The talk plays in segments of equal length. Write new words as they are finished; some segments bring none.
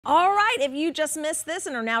All right, if you just missed this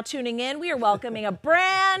and are now tuning in, we are welcoming a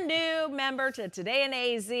brand new member to Today in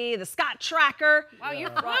AZ, the Scott Tracker. Wow, you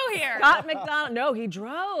flew here. Scott McDonnell. No, he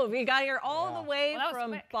drove. He got here all the way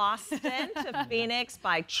from Boston to Phoenix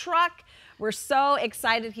by truck. We're so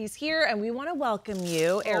excited he's here, and we want to welcome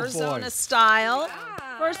you, Arizona style.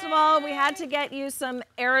 Yeah. First of all, we had to get you some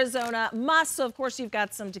Arizona must. So, of course, you've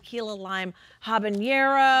got some tequila lime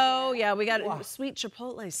habanero. Yeah, we got sweet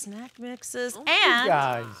chipotle snack mixes.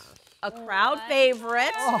 And a crowd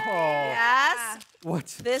favorite. Oh. Yes.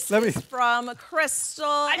 What's this is from Crystal.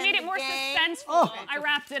 I made it more suspenseful. Oh. I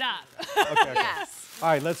wrapped it up. Okay. Yes. All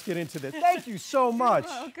right, let's get into this. Thank you so much.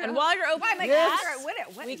 And while you're opening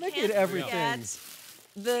we look can't at everything.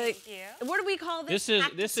 The what do we call this?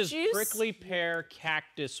 This is juice? prickly pear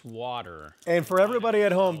cactus water. And for everybody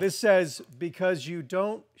at home, this says because you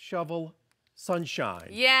don't shovel sunshine.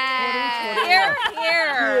 Yeah.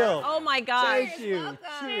 Here. Real. Oh my God. Thank you.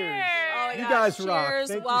 Cheers. Oh my You gosh. guys rock. Cheers.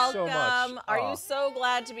 Thank Welcome. you so much. Are you so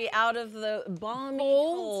glad to be out of the balmy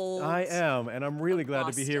cold? I am, and I'm really glad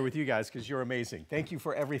to be here with you guys because you're amazing. Thank you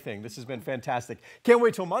for everything. This has been fantastic. Can't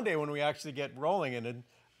wait till Monday when we actually get rolling and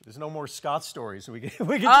there's no more Scott stories. We can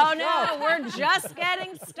oh no, we're just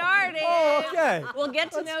getting started. Oh, okay. We'll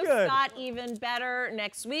get to know good. Scott even better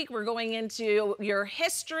next week. We're going into your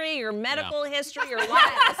history, your medical history, your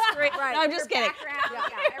life history. Right. No, I'm just kidding.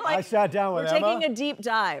 I sat down with Emma. We're taking a deep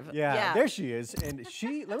dive. Yeah, there she is. And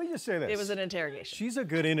let me just say this. It was an interrogation. She's a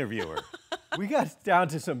good interviewer. We got down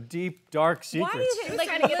to some deep, dark secrets. Why do you think like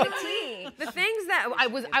trying to get the tea? The things that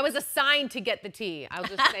I was assigned to get the tea. I'll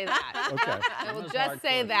just say that. Okay. I will just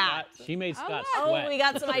say that. She made Scott Oh, sweat. we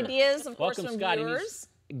got some ideas, of course, Welcome, from Scott. viewers.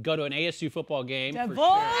 Go to an ASU football game for sure.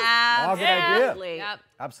 Oh, good idea. Yep.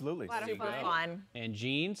 Absolutely. Super fun. And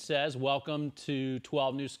Jean says, welcome to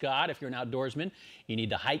 12 New Scott. If you're an outdoorsman, you need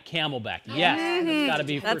to hike Camelback. Yes, that's got to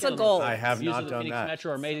be That's first a on goal. the I have Views not of the done Phoenix that.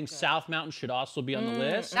 Metro are amazing. South Mountain should also be on the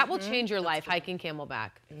list. That will change your life, hiking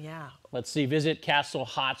Camelback. Yeah. Let's see, visit Castle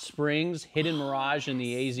Hot Springs, Hidden Mirage in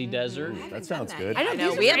the AZ Desert. That sounds good. I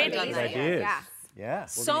know, we haven't done that Ideas. yet. Yeah.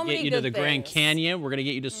 So many Get you good to the Grand things. Canyon. We're going to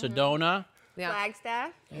get you to Sedona. Yeah.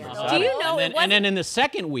 Flagstaff. Yeah. Do you know and then in the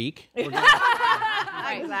second week, we're gonna,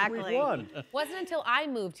 Exactly. We won. Wasn't until I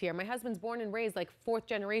moved here. My husband's born and raised like 4th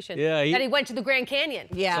generation. Yeah, that he went to the Grand Canyon.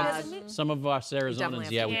 Yeah. some of us Arizonans,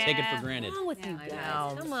 we take it for granted. What's wrong with you guys?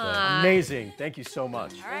 know. Come on. Amazing. Thank you so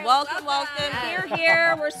much. Welcome.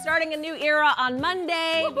 Here. We're starting a new era on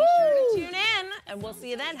Monday. Be sure to tune in, and we'll see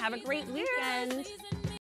you then. Have a great weekend.